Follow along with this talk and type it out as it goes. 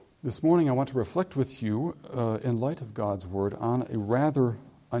This morning I want to reflect with you, in light of God's Word, on a rather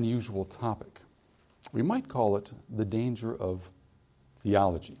unusual topic. We might call it the danger of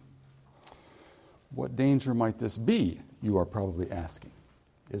theology. What danger might this be, you are probably asking?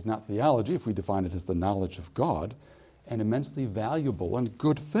 Is not theology, if we define it as the knowledge of God, an immensely valuable and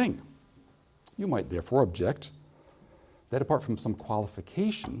good thing? You might therefore object that apart from some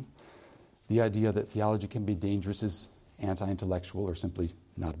qualification, the idea that theology can be dangerous is anti-intellectual or simply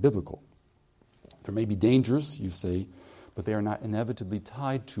not biblical. There may be dangers, you say, but they are not inevitably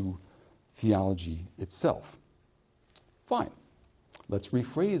tied to theology itself. Fine. Let's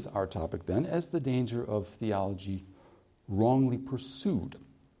rephrase our topic then as the danger of theology wrongly pursued.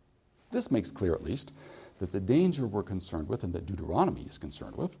 This makes clear, at least, that the danger we're concerned with and that Deuteronomy is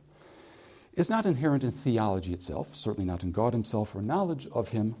concerned with is not inherent in theology itself, certainly not in God himself or knowledge of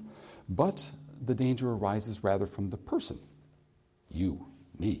him, but the danger arises rather from the person, you,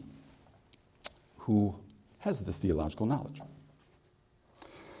 me, who has this theological knowledge.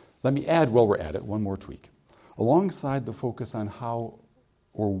 Let me add, while we're at it, one more tweak. Alongside the focus on how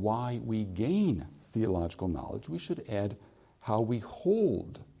or why we gain theological knowledge, we should add how we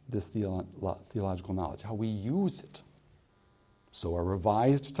hold this theological knowledge, how we use it. So our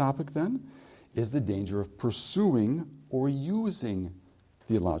revised topic, then, is the danger of pursuing or using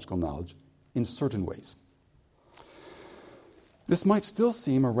theological knowledge in certain ways. This might still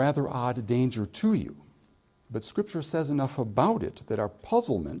seem a rather odd danger to you, but Scripture says enough about it that our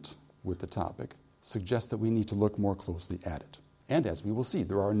puzzlement with the topic suggests that we need to look more closely at it. And as we will see,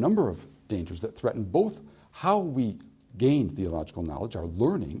 there are a number of dangers that threaten both how we gain theological knowledge, our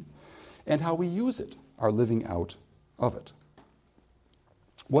learning, and how we use it, our living out of it.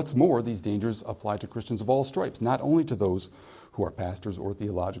 What's more, these dangers apply to Christians of all stripes, not only to those who are pastors or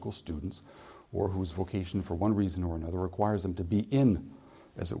theological students, or whose vocation for one reason or another requires them to be in,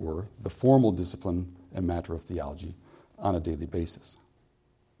 as it were, the formal discipline and matter of theology on a daily basis.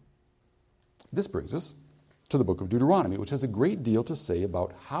 This brings us to the book of Deuteronomy, which has a great deal to say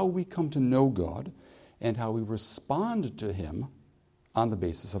about how we come to know God and how we respond to him on the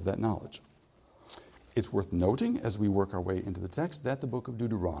basis of that knowledge. It's worth noting, as we work our way into the text, that the book of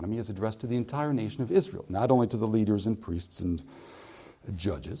Deuteronomy is addressed to the entire nation of Israel, not only to the leaders and priests and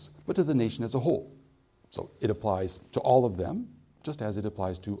judges, but to the nation as a whole. So it applies to all of them, just as it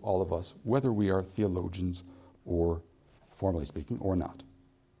applies to all of us, whether we are theologians or, formally speaking, or not.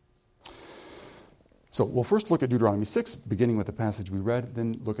 So we'll first look at Deuteronomy 6, beginning with the passage we read,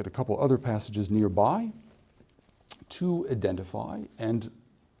 then look at a couple other passages nearby to identify and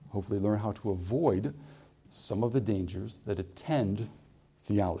hopefully learn how to avoid some of the dangers that attend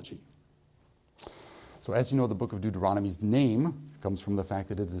theology. So as you know, the book of Deuteronomy's name comes from the fact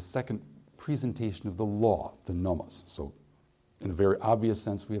that it is the second presentation of the law, the Nomos. So in a very obvious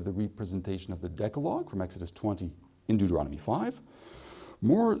sense, we have the representation of the Decalogue from Exodus 20 in Deuteronomy 5.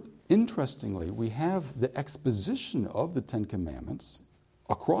 More interestingly, we have the exposition of the Ten Commandments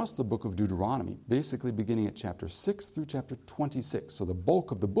across the book of Deuteronomy, basically beginning at chapter 6 through chapter 26. So the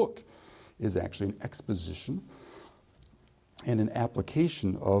bulk of the book is actually an exposition and an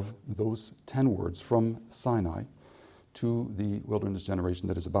application of those 10 words from Sinai to the wilderness generation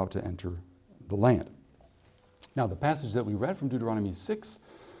that is about to enter the land. Now, the passage that we read from Deuteronomy 6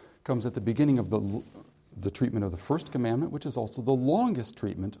 comes at the beginning of the treatment of the first commandment, which is also the longest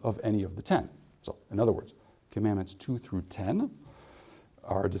treatment of any of the 10. So, in other words, commandments 2 through 10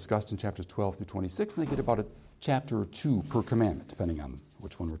 are discussed in chapters 12 through 26, and they get about a chapter or two per commandment, depending on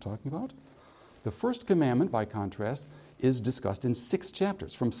which one we're talking about. The first commandment, by contrast, is discussed in 6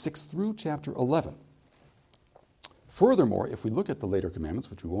 chapters, from 6 through chapter 11. Furthermore, if we look at the later commandments,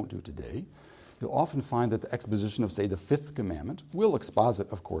 which we won't do today, you'll often find that the exposition of, say, the 5th commandment will exposit,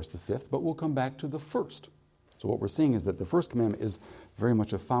 of course, the 5th, but we'll come back to the 1st. So what we're seeing is that the first commandment is very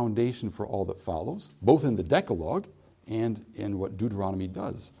much a foundation for all that follows, both in the Decalogue and in what Deuteronomy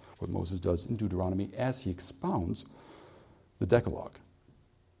does, what Moses does in Deuteronomy as he expounds the Decalogue.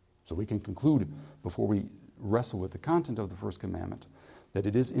 So we can conclude, before we wrestle with the content of the first commandment, that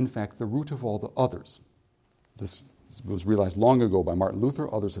it is in fact the root of all the others. This was realized long ago by Martin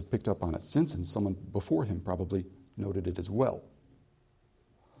Luther. Others have picked up on it since, and someone before him probably noted it as well.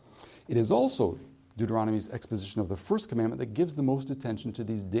 It is also Deuteronomy's exposition of the first commandment that gives the most attention to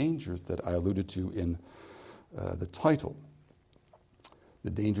these dangers that I alluded to in the title. The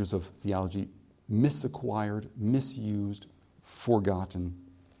dangers of theology misacquired, misused, forgotten,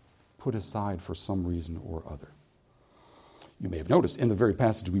 put aside for some reason or other. You may have noticed in the very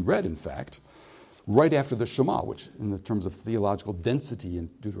passage we read, in fact, Right after the Shema, which in the terms of theological density in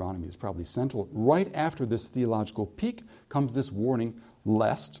Deuteronomy is probably central, right after this theological peak comes this warning,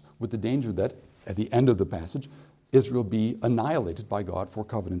 lest, with the danger that, at the end of the passage, Israel be annihilated by God for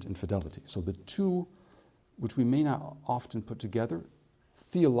covenant infidelity. So the two, which we may not often put together,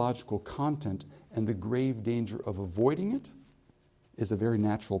 theological content and the grave danger of avoiding it, is a very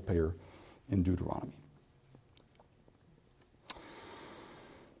natural pair in Deuteronomy.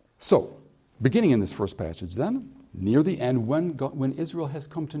 So, beginning in this first passage then, near the end, when Israel has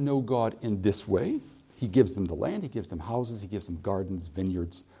come to know God in this way, he gives them the land, he gives them houses, he gives them gardens,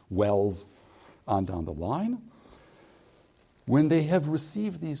 vineyards, wells, on down the line. When they have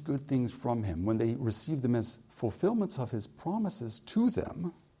received these good things from him, when they receive them as fulfillments of his promises to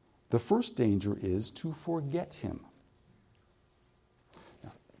them, the first danger is to forget him.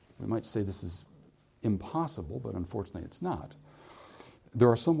 Now, we might say this is impossible, but unfortunately it's not. There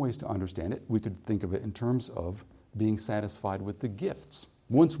are some ways to understand it. We could think of it in terms of being satisfied with the gifts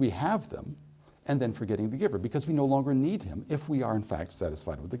once we have them, and then forgetting the giver, because we no longer need him if we are in fact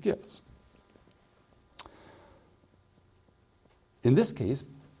satisfied with the gifts. In this case,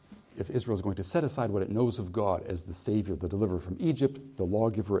 if Israel is going to set aside what it knows of God as the Savior, the deliverer from Egypt, the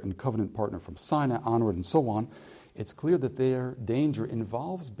lawgiver and covenant partner from Sinai onward and so on, it's clear that their danger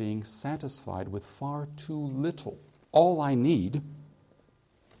involves being satisfied with far too little. All I need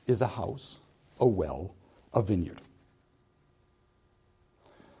is a house, a well, a vineyard.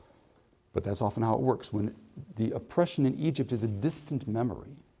 But that's often how it works. When the oppression in Egypt is a distant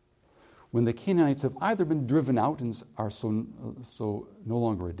memory, when the Canaanites have either been driven out and are so no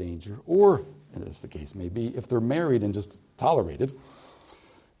longer a danger, or, as the case may be, if they're married and just tolerated,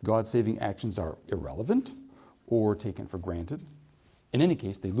 God's saving actions are irrelevant or taken for granted. In any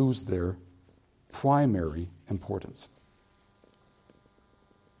case, they lose their primary importance.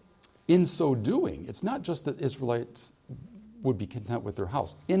 In so doing, it's not just that Israelites would be content with their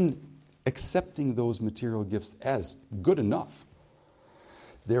house. In accepting those material gifts as good enough,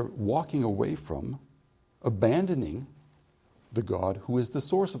 they're walking away from, abandoning the God who is the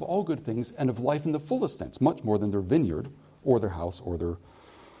source of all good things and of life in the fullest sense, much more than their vineyard or their house or their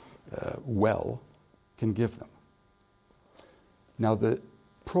well can give them. Now, the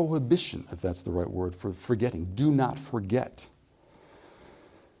prohibition, if that's the right word, for forgetting, do not forget,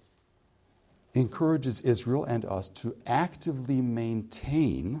 encourages Israel and us to actively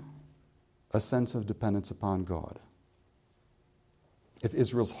maintain a sense of dependence upon God. If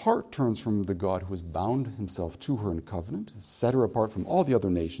Israel's heart turns from the God who has bound himself to her in covenant, set her apart from all the other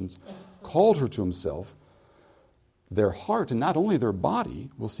nations, called her to himself, their heart, and not only their body,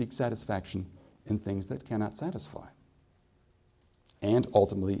 will seek satisfaction in things that cannot satisfy. And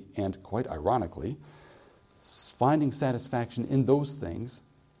ultimately, and quite ironically, finding satisfaction in those things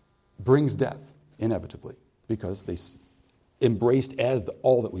brings death, inevitably, because they embraced as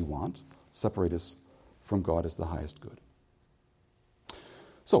all that we want, separate us from God as the highest good.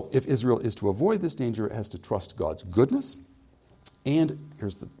 So, if Israel is to avoid this danger, it has to trust God's goodness, and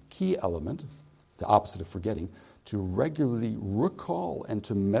here's the key element, the opposite of forgetting, to regularly recall and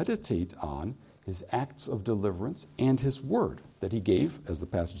to meditate on his acts of deliverance and his word that he gave, as the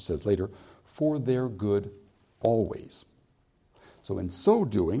passage says later, for their good always. So in so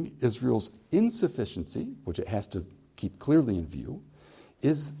doing, Israel's insufficiency, which it has to keep clearly in view,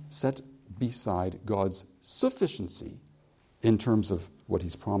 is set beside God's sufficiency in terms of what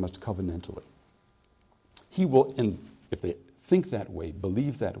he's promised covenantally. He will, and if they think that way,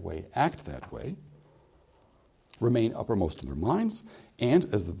 believe that way, act that way, remain uppermost in their minds, and,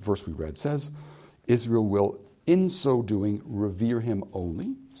 as the verse we read says, Israel will, in so doing, revere him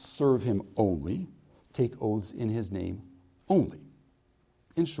only, serve him only, take oaths in his name only.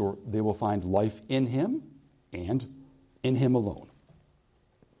 In short, they will find life in him and in him alone.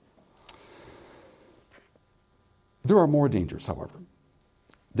 There are more dangers, however.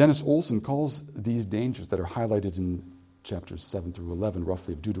 Dennis Olson calls these dangers that are highlighted in chapters 7 through 11,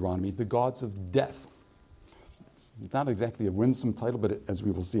 roughly, of Deuteronomy, the gods of death. It's not exactly a winsome title, but as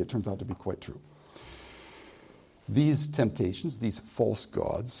we will see, it turns out to be quite true. These temptations, these false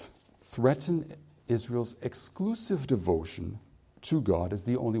gods, threaten Israel's exclusive devotion to God as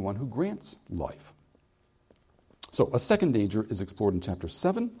the only one who grants life. So a second danger is explored in chapter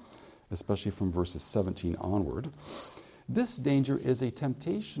 7, especially from verses 17 onward. This danger is a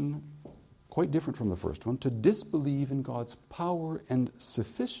temptation, quite different from the first one, to disbelieve in God's power and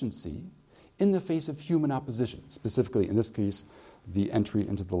sufficiency in the face of human opposition, specifically, in this case, the entry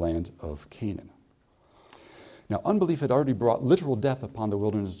into the land of Canaan. Now, unbelief had already brought literal death upon the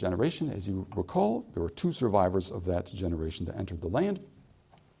wilderness generation. As you recall, there were two survivors of that generation that entered the land.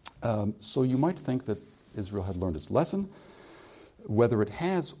 So you might think that Israel had learned its lesson. Whether it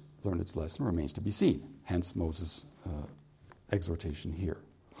has learned its lesson remains to be seen, hence Moses' exhortation here.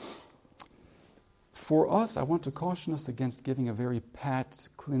 For us, I want to caution us against giving a very pat,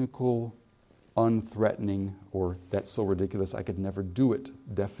 clinical, unthreatening, or that's so ridiculous I could never do it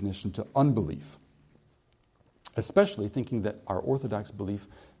definition to unbelief, especially thinking that our orthodox belief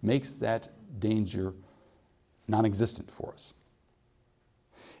makes that danger non-existent for us.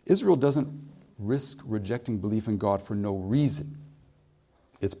 Israel doesn't risk rejecting belief in God for no reason.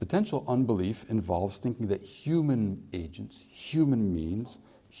 Its potential unbelief involves thinking that human agents, human means,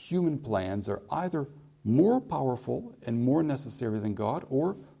 human plans are either more powerful and more necessary than God,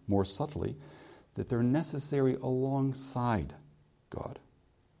 or, more subtly, that they're necessary alongside God.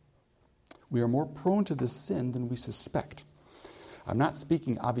 We are more prone to this sin than we suspect. I'm not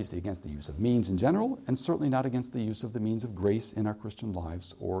speaking, obviously, against the use of means in general, and certainly not against the use of the means of grace in our Christian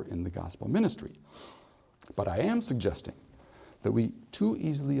lives or in the gospel ministry. But I am suggesting that we too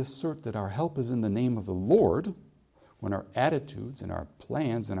easily assert that our help is in the name of the Lord when our attitudes and our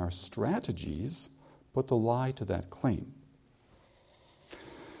plans and our strategies put the lie to that claim.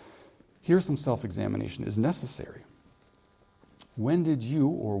 Here, some self-examination is necessary. When did you,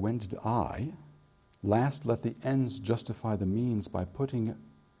 or when did I, last let the ends justify the means by putting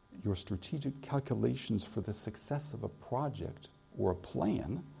your strategic calculations for the success of a project or a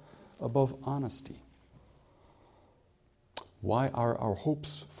plan above honesty? Why are our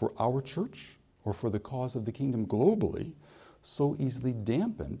hopes for our church or for the cause of the kingdom globally so easily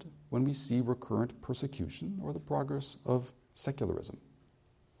dampened when we see recurrent persecution or the progress of secularism?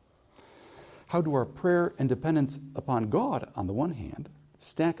 How do our prayer and dependence upon God, on the one hand,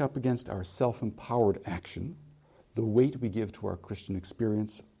 stack up against our self-empowered action, the weight we give to our Christian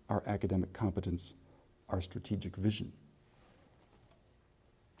experience, our academic competence, our strategic vision?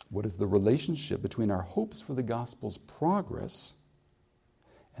 What is the relationship between our hopes for the gospel's progress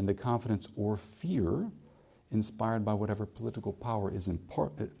and the confidence or fear inspired by whatever political power is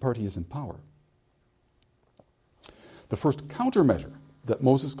party is in power? The first countermeasure that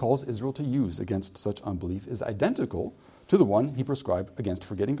Moses calls Israel to use against such unbelief is identical to the one he prescribed against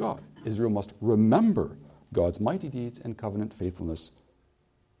forgetting God. Israel must remember God's mighty deeds and covenant faithfulness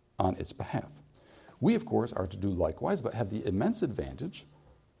on its behalf. We, of course, are to do likewise, but have the immense advantage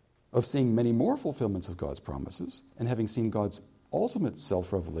of seeing many more fulfillments of God's promises and having seen God's ultimate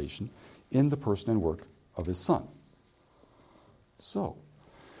self-revelation in the person and work of his Son. So,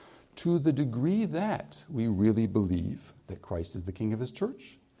 to the degree that we really believe that Christ is the King of his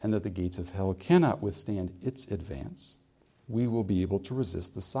church and that the gates of hell cannot withstand its advance, we will be able to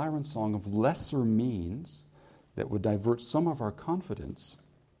resist the siren song of lesser means that would divert some of our confidence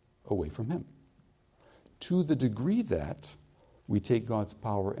away from him. To the degree that we take God's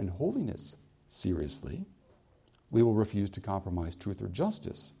power and holiness seriously, we will refuse to compromise truth or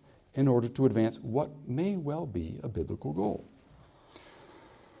justice in order to advance what may well be a biblical goal.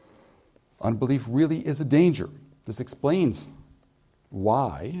 Unbelief really is a danger. This explains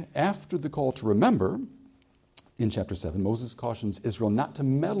why, after the call to remember, in chapter 7, Moses cautions Israel not to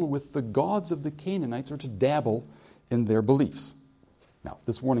meddle with the gods of the Canaanites or to dabble in their beliefs. Now,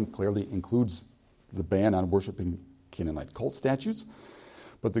 this warning clearly includes the ban on worshiping Canaanite cult statues,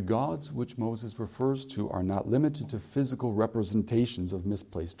 but the gods which Moses refers to are not limited to physical representations of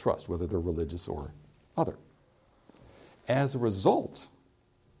misplaced trust, whether they're religious or other. As a result,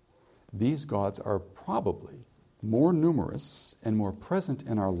 these gods are probably more numerous and more present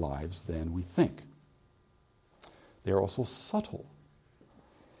in our lives than we think. They are also subtle.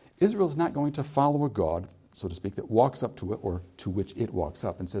 Israel is not going to follow a God, so to speak, that walks up to it or to which it walks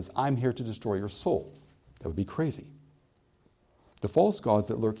up and says, "I'm here to destroy your soul." That would be crazy. The false gods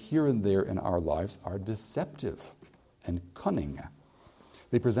that lurk here and there in our lives are deceptive and cunning.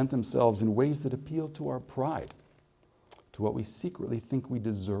 They present themselves in ways that appeal to our pride, to what we secretly think we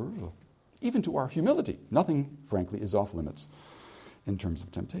deserve, even to our humility. Nothing, frankly, is off limits in terms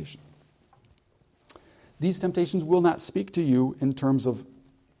of temptation. These temptations will not speak to you in terms of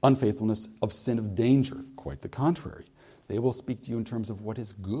unfaithfulness, of sin, of danger. Quite the contrary. They will speak to you in terms of what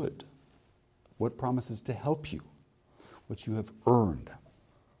is good, what promises to help you, what you have earned.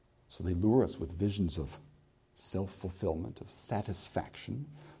 So they lure us with visions of self-fulfillment, of satisfaction,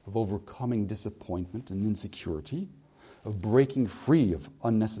 of overcoming disappointment and insecurity, of breaking free of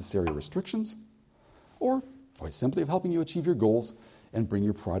unnecessary restrictions, or quite simply of helping you achieve your goals and bring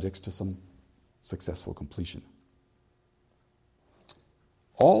your projects to some successful completion.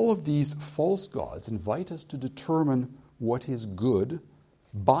 All of these false gods invite us to determine what is good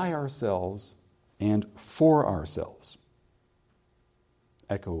by ourselves and for ourselves.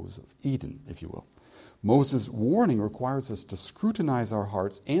 echoes of Eden, if you will. Moses' warning requires us to scrutinize our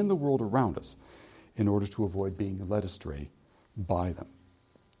hearts and the world around us in order to avoid being led astray by them.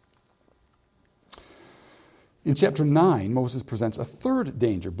 In chapter 9, Moses presents a third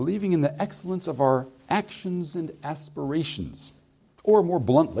danger, believing in the excellence of our actions and aspirations, or more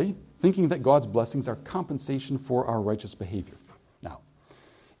bluntly, thinking that God's blessings are compensation for our righteous behavior. Now,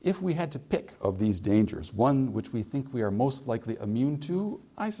 if we had to pick of these dangers, one which we think we are most likely immune to,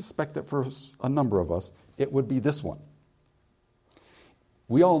 I suspect that for a number of us, it would be this one.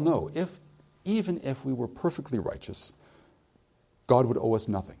 We all know, even if we were perfectly righteous, God would owe us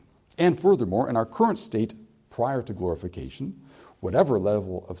nothing. And furthermore, in our current state prior to glorification, whatever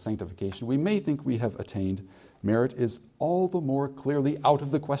level of sanctification we may think we have attained, merit is all the more clearly out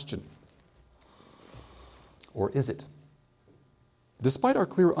of the question. Or is it? Despite our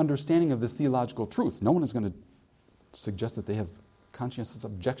clear understanding of this theological truth, no one is going to suggest that they have conscientious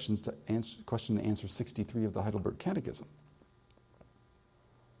objections to question and answer 63 of the Heidelberg Catechism.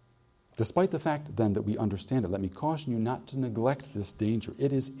 Despite the fact, then, that we understand it, let me caution you not to neglect this danger.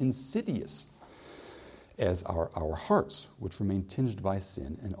 It is insidious, as are our hearts, which remain tinged by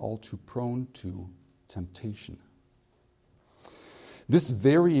sin and all too prone to temptation. This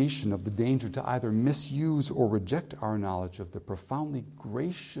variation of the danger to either misuse or reject our knowledge of the profoundly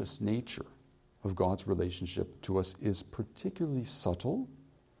gracious nature of God's relationship to us is particularly subtle,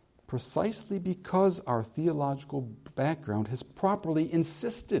 precisely because our theological background has properly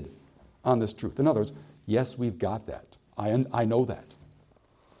insisted on this truth. In other words, yes, we've got that. I know that.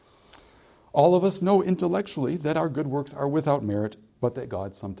 All of us know intellectually that our good works are without merit, but that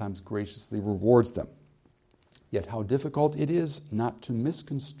God sometimes graciously rewards them. Yet how difficult it is not to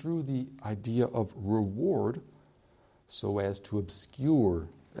misconstrue the idea of reward so as to obscure,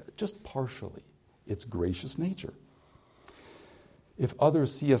 just partially, its gracious nature. If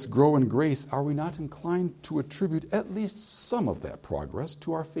others see us grow in grace, are we not inclined to attribute at least some of that progress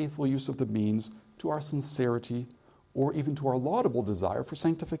to our faithful use of the means, to our sincerity, or even to our laudable desire for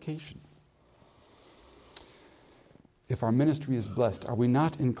sanctification? If our ministry is blessed, are we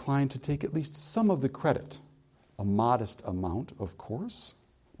not inclined to take at least some of the credit, a modest amount, of course,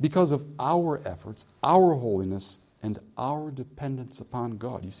 because of our efforts, our holiness, and our dependence upon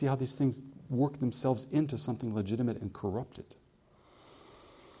God? You see how these things work themselves into something legitimate and corrupted.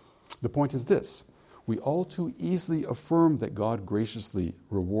 The point is this: we all too easily affirm that God graciously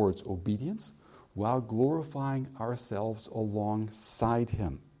rewards obedience while glorifying ourselves alongside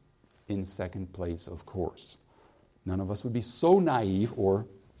Him. In second place, of course. None of us would be so naive or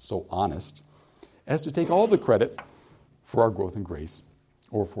so honest as to take all the credit for our growth in grace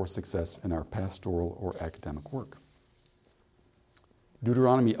or for success in our pastoral or academic work.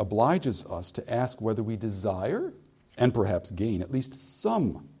 Deuteronomy obliges us to ask whether we desire, and perhaps gain, at least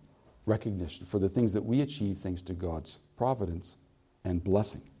some recognition for the things that we achieve thanks to God's providence and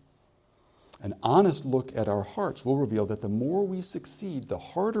blessing. An honest look at our hearts will reveal that the more we succeed, the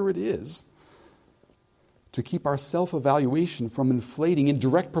harder it is to keep our self-evaluation from inflating in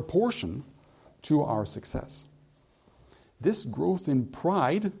direct proportion to our success. This growth in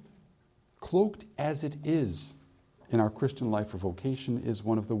pride, cloaked as it is in our Christian life or vocation, is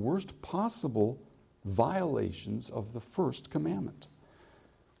one of the worst possible violations of the first commandment.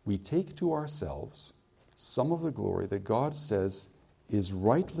 We take to ourselves some of the glory that God says is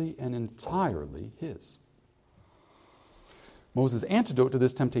rightly and entirely His. Moses' antidote to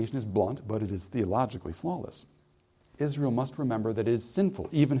this temptation is blunt, but it is theologically flawless. Israel must remember that it is sinful,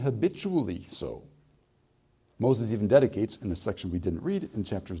 even habitually so. Moses even dedicates, in a section we didn't read, in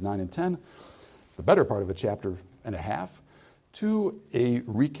chapters 9 and 10, the better part of a chapter and a half, to a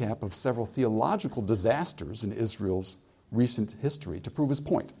recap of several theological disasters in Israel's recent history to prove his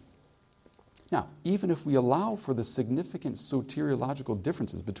point. Now, even if we allow for the significant soteriological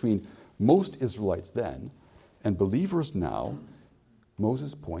differences between most Israelites then and believers now,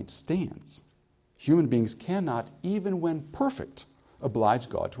 Moses' point stands. Human beings cannot, even when perfect, oblige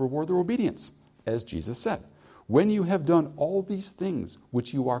God to reward their obedience, as Jesus said. When you have done all these things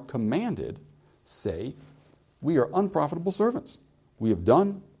which you are commanded, say, we are unprofitable servants. We have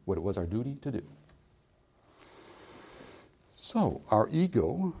done what it was our duty to do. So, our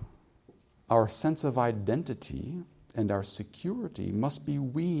ego, our sense of identity, and our security must be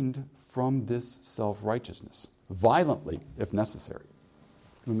weaned from this self-righteousness, violently if necessary.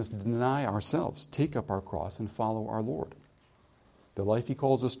 We must deny ourselves, take up our cross, and follow our Lord. The life He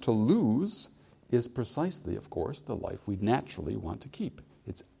calls us to lose is precisely, of course, the life we naturally want to keep.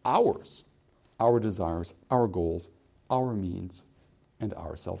 It's ours, our desires, our goals, our means, and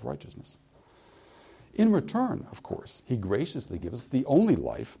our self-righteousness. In return, of course, he graciously gives us the only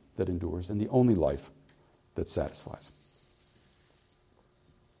life that endures and the only life that satisfies.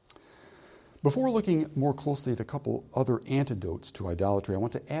 Before looking more closely at a couple other antidotes to idolatry, I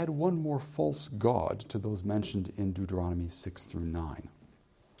want to add one more false god to those mentioned in Deuteronomy 6 through 9.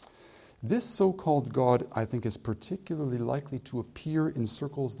 This so-called god, I think, is particularly likely to appear in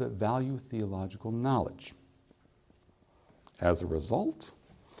circles that value theological knowledge. As a result,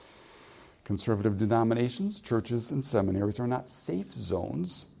 conservative denominations, churches, and seminaries are not safe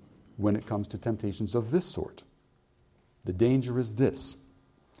zones when it comes to temptations of this sort. The danger is this: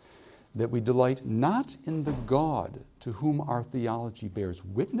 that we delight not in the God to whom our theology bears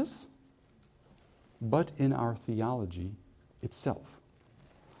witness, but in our theology itself.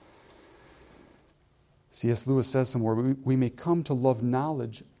 C.S. Lewis says somewhere, we may come to love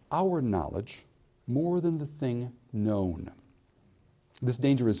knowledge, our knowledge, more than the thing known. This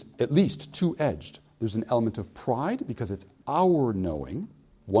danger is at least two-edged. There's an element of pride because it's our knowing,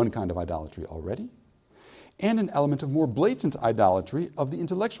 one kind of idolatry already, and an element of more blatant idolatry of the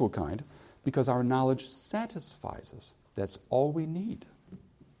intellectual kind because our knowledge satisfies us. That's all we need.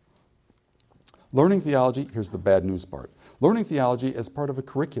 Learning theology, here's the bad news part. Learning theology as part of a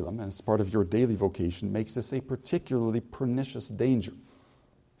curriculum and as part of your daily vocation makes this a particularly pernicious danger.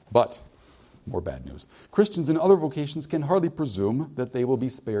 But, more bad news, Christians in other vocations can hardly presume that they will be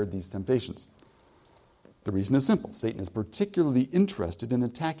spared these temptations. The reason is simple. Satan is particularly interested in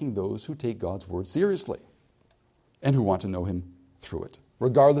attacking those who take God's word seriously and who want to know him through it,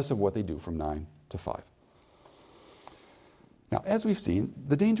 regardless of what they do from 9 to 5. Now, as we've seen,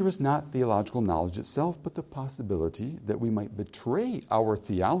 the danger is not theological knowledge itself, but the possibility that we might betray our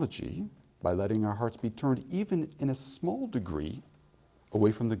theology by letting our hearts be turned, even in a small degree,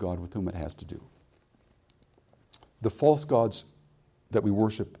 away from the God with whom it has to do. The false gods that we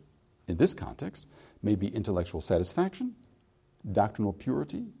worship in this context may be intellectual satisfaction, doctrinal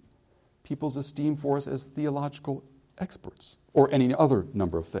purity, people's esteem for us as theological experts, or any other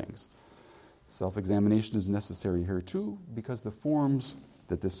number of things. Self-examination is necessary here too, because the forms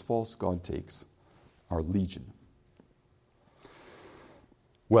that this false god takes are legion.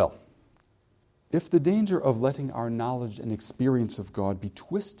 Well, if the danger of letting our knowledge and experience of God be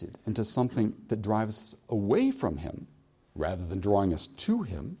twisted into something that drives us away from him rather than drawing us to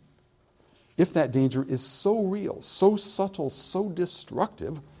him, if that danger is so real, so subtle, so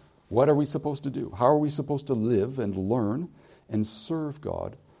destructive, what are we supposed to do? How are we supposed to live and learn and serve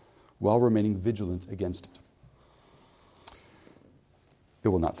God while remaining vigilant against it? It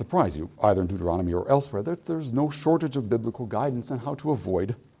will not surprise you, either in Deuteronomy or elsewhere, that there's no shortage of biblical guidance on how to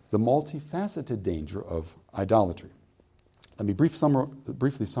avoid the multifaceted danger of idolatry. Let me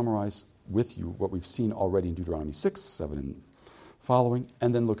briefly summarize with you what we've seen already in Deuteronomy 6, 7, and following,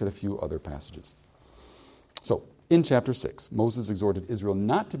 and then look at a few other passages. So, in chapter 6, Moses exhorted Israel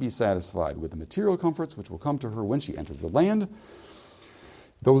not to be satisfied with the material comforts which will come to her when she enters the land.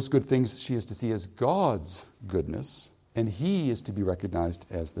 Those good things she is to see as God's goodness, and he is to be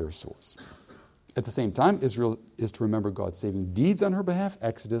recognized as their source. At the same time, Israel is to remember God's saving deeds on her behalf,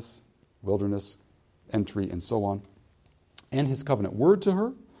 Exodus, wilderness, entry, and so on, and his covenant word to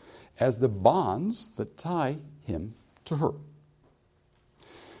her as the bonds that tie him to her.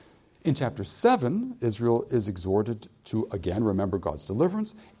 In chapter 7, Israel is exhorted to, again, remember God's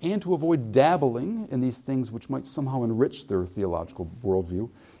deliverance and to avoid dabbling in these things which might somehow enrich their theological worldview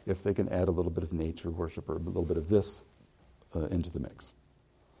if they can add a little bit of nature worship or a little bit of this into the mix.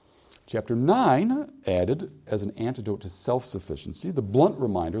 Chapter 9 added, as an antidote to self-sufficiency, the blunt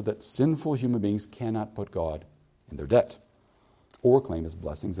reminder that sinful human beings cannot put God in their debt or claim his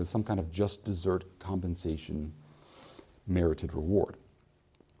blessings as some kind of just desert compensation, merited reward.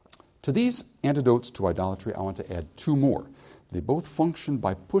 To these antidotes to idolatry, I want to add two more. They both function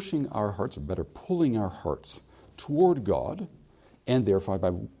by pushing our hearts, or better, pulling our hearts toward God, and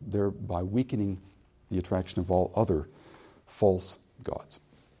thereby weakening the attraction of all other false gods.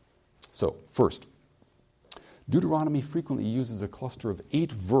 So, first, Deuteronomy frequently uses a cluster of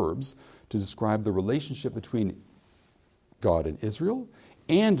 8 verbs to describe the relationship between God and Israel,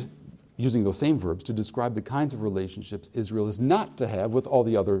 and using those same verbs to describe the kinds of relationships Israel is not to have with all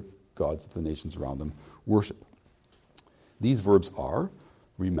the other gods that the nations around them worship. These verbs are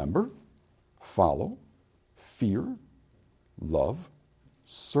remember, follow, fear, love,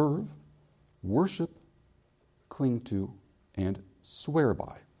 serve, worship, cling to, and swear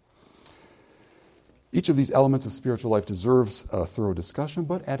by. Each of these elements of spiritual life deserves a thorough discussion,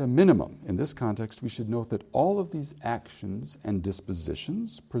 but at a minimum, in this context, we should note that all of these actions and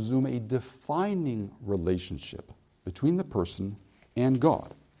dispositions presume a defining relationship between the person and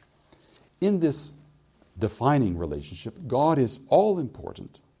God. In this defining relationship. God is all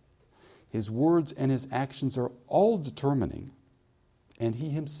important. His words and his actions are all determining, and he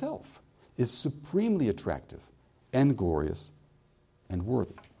himself is supremely attractive and glorious and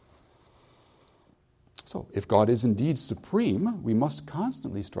worthy. So, if God is indeed supreme, we must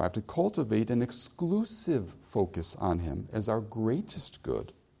constantly strive to cultivate an exclusive focus on him as our greatest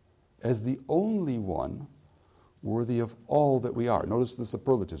good, as the only one worthy of all that we are. Notice the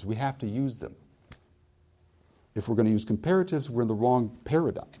superlatives. We have to use them. If we're going to use comparatives, we're in the wrong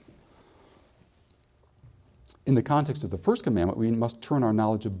paradigm. In the context of the first commandment, we must turn our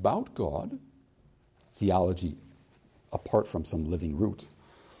knowledge about God, theology apart from some living root,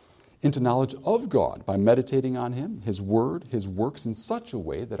 into knowledge of God by meditating on him, his word, his works in such a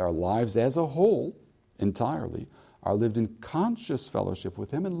way that our lives as a whole, entirely, are lived in conscious fellowship with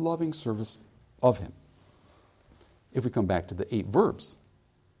him and loving service of him. If we come back to the 8 verbs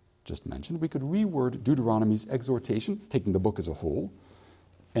just mentioned, we could reword Deuteronomy's exhortation, taking the book as a whole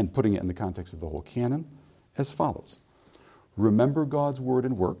and putting it in the context of the whole canon, as follows. Remember God's word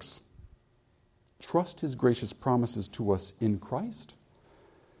and works. Trust his gracious promises to us in Christ.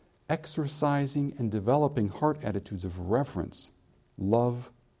 Exercising and developing heart attitudes of reverence,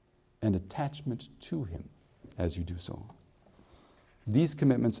 love, and attachment to him as you do so. These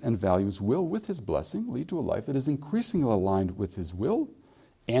commitments and values will, with his blessing, lead to a life that is increasingly aligned with his will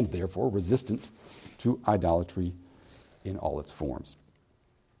and therefore resistant to idolatry in all its forms.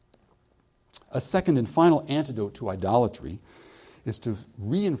 A second and final antidote to idolatry is to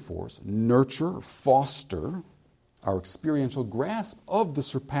reinforce, nurture, foster our experiential grasp of the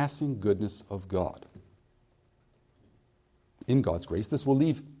surpassing goodness of God. In God's grace, this will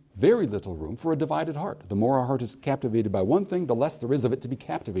leave very little room for a divided heart. The more our heart is captivated by one thing, the less there is of it to be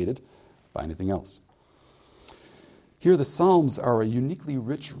captivated by anything else. Here, the Psalms are a uniquely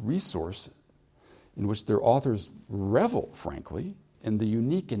rich resource in which their authors revel, frankly, in the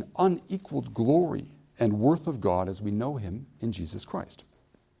unique and unequaled glory and worth of God as we know him in Jesus Christ.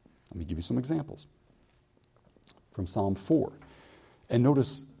 Let me give you some examples. From Psalm 4. And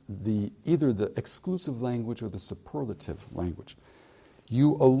notice either the exclusive language or the superlative language.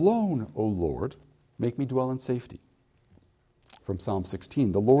 You alone, O Lord, make me dwell in safety. From Psalm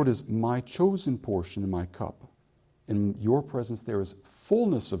 16. The Lord is my chosen portion and my cup. In your presence there is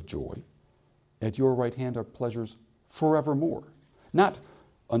fullness of joy. At your right hand are pleasures forevermore. Not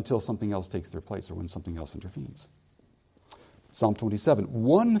until something else takes their place or when something else intervenes. Psalm 27,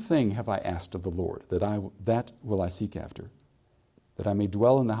 one thing have I asked of the Lord, that will I seek after, that I may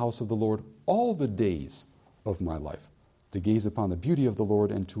dwell in the house of the Lord all the days of my life, to gaze upon the beauty of the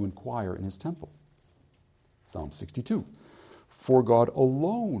Lord and to inquire in his temple. Psalm 62, for God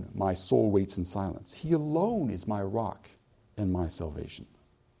alone my soul waits in silence. He alone is my rock and my salvation.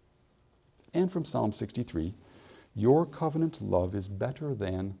 And from Psalm 63, your covenant love is better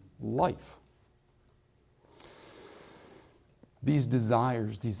than life. These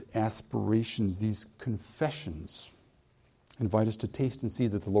desires, these aspirations, these confessions invite us to taste and see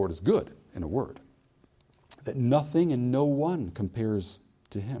that the Lord is good, in a word. That nothing and no one compares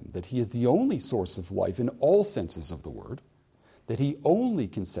to him. That he is the only source of life in all senses of the word. That he only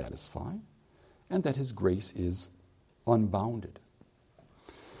can satisfy. And that his grace is unbounded.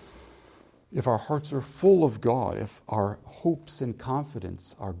 If our hearts are full of God, if our hopes and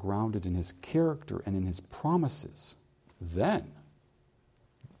confidence are grounded in his character and in his promises, then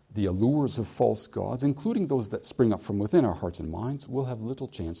the allures of false gods, including those that spring up from within our hearts and minds, will have little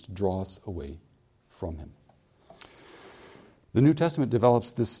chance to draw us away from him. The New Testament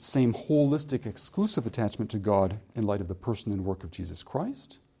develops this same holistic, exclusive attachment to God in light of the person and work of Jesus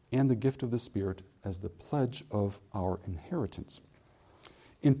Christ and the gift of the Spirit as the pledge of our inheritance.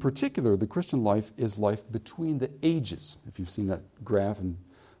 In particular, the Christian life is life between the ages. If you've seen that graph in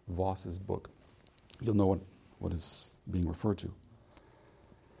Voss's book, you'll know what is being referred to.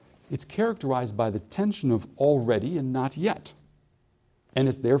 It's characterized by the tension of already and not yet, and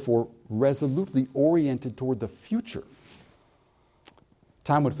is therefore resolutely oriented toward the future.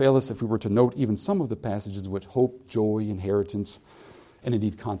 Time would fail us if we were to note even some of the passages in which hope, joy, inheritance, and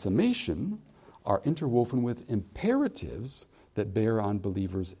indeed consummation are interwoven with imperatives that bear on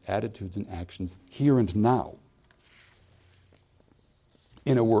believers' attitudes and actions here and now.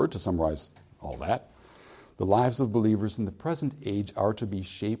 In a word, to summarize all that, the lives of believers in the present age are to be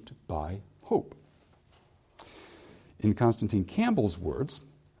shaped by hope. In Constantine Campbell's words,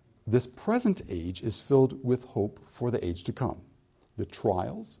 this present age is filled with hope for the age to come. The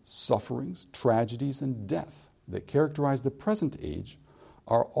trials, sufferings, tragedies, and death that characterize the present age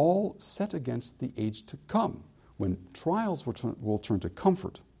are all set against the age to come, when trials will turn to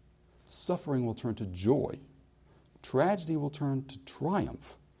comfort, suffering will turn to joy, tragedy will turn to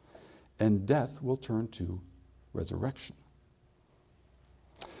triumph, and death will turn to resurrection.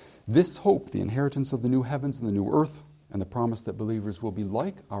 This hope, the inheritance of the new heavens and the new earth, and the promise that believers will be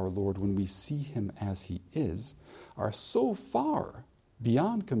like our Lord when we see him as he is, are so far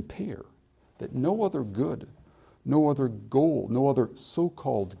beyond compare that no other good, no other goal, no other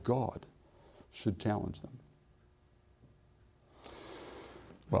so-called God should challenge them.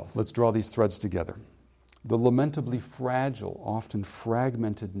 Well, let's draw these threads together. The lamentably fragile, often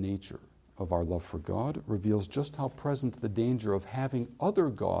fragmented nature of our love for God reveals just how present the danger of having other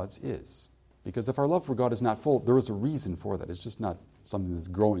gods is. Because if our love for God is not full, there is a reason for that. It's just not something that's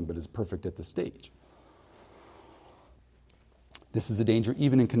growing but is perfect at this stage. This is a danger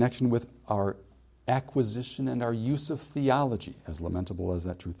even in connection with our acquisition and our use of theology, as lamentable as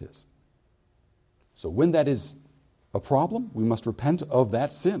that truth is. So when that is a problem, we must repent of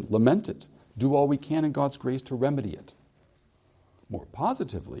that sin, lament it, do all we can in God's grace to remedy it. More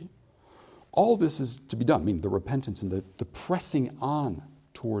positively, all this is to be done, meaning the repentance and the pressing on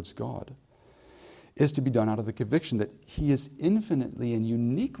towards God, is to be done out of the conviction that he is infinitely and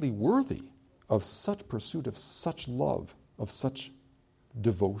uniquely worthy of such pursuit, of such love, of such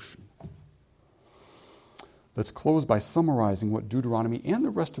devotion. Let's close by summarizing what Deuteronomy and the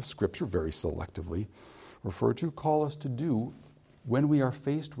rest of Scripture, very selectively referred to, call us to do when we are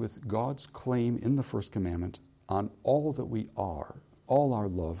faced with God's claim in the first commandment on all that we are, all our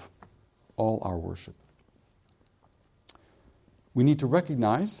love, all our worship. We need to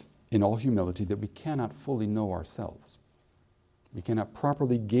recognize in all humility that we cannot fully know ourselves. We cannot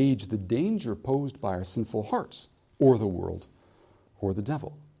properly gauge the danger posed by our sinful hearts, or the world, or the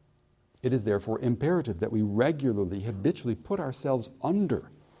devil. It is therefore imperative that we regularly, habitually put ourselves under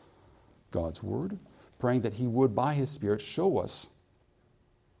God's word, praying that he would, by his Spirit, show us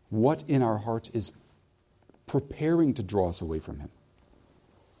what in our hearts is preparing to draw us away from him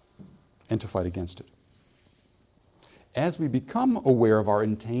and to fight against it. As we become aware of our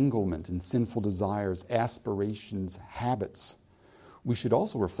entanglement in sinful desires, aspirations, habits, we should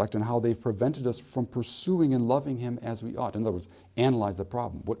also reflect on how they've prevented us from pursuing and loving him as we ought. In other words, analyze the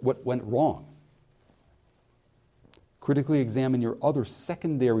problem. What went wrong? Critically examine your other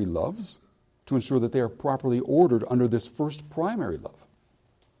secondary loves to ensure that they are properly ordered under this first primary love.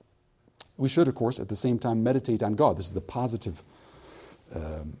 We should, of course, at the same time meditate on God. This is the positive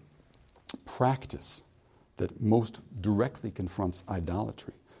practice that most directly confronts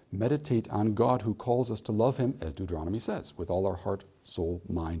idolatry. Meditate on God who calls us to love him, as Deuteronomy says, with all our heart, soul,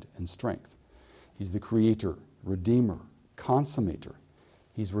 mind, and strength. He's the creator, redeemer, consummator.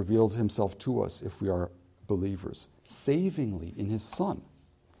 He's revealed himself to us if we are believers, savingly in his Son.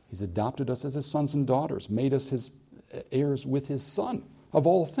 He's adopted us as his sons and daughters, made us his heirs with his Son, of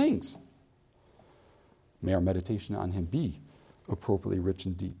all things. May our meditation on him be appropriately rich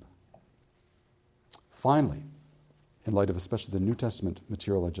and deep. Finally, in light of especially the New Testament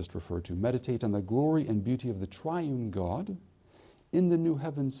material I just referred to, meditate on the glory and beauty of the triune God in the new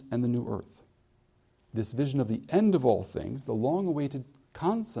heavens and the new earth. This vision of the end of all things, the long-awaited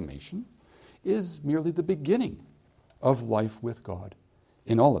consummation, is merely the beginning of life with God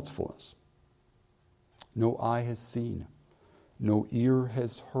in all its fullness. No eye has seen, no ear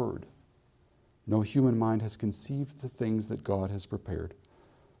has heard, no human mind has conceived the things that God has prepared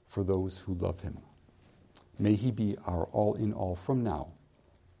for those who love him. May he be our all in all from now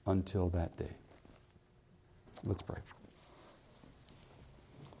until that day. Let's pray.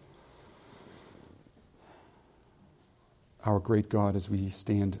 Our great God, as we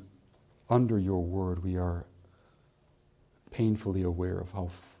stand under your word, we are painfully aware of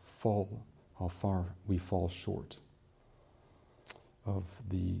how far we fall short of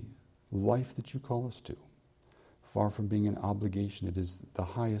the life that you call us to. Far from being an obligation, it is the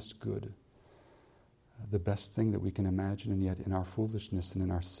highest good, the best thing that we can imagine, and yet in our foolishness and in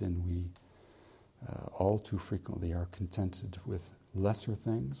our sin, we all too frequently are contented with lesser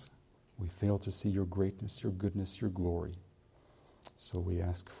things. We fail to see your greatness, your goodness, your glory. So we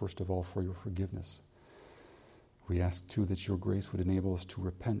ask, first of all, for your forgiveness. We ask, too, that your grace would enable us to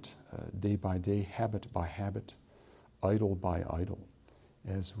repent day by day, habit by habit, idol by idol,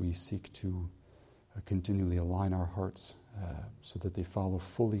 as we seek to continually align our hearts so that they follow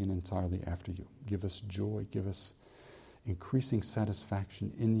fully and entirely after you. Give us joy, give us increasing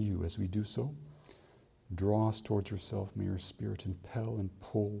satisfaction in you as we do so. Draw us towards yourself. May your Spirit impel and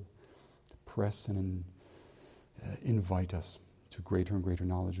pull, press and invite us to greater and greater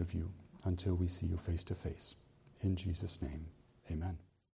knowledge of you until we see you face to face. In Jesus' name, amen.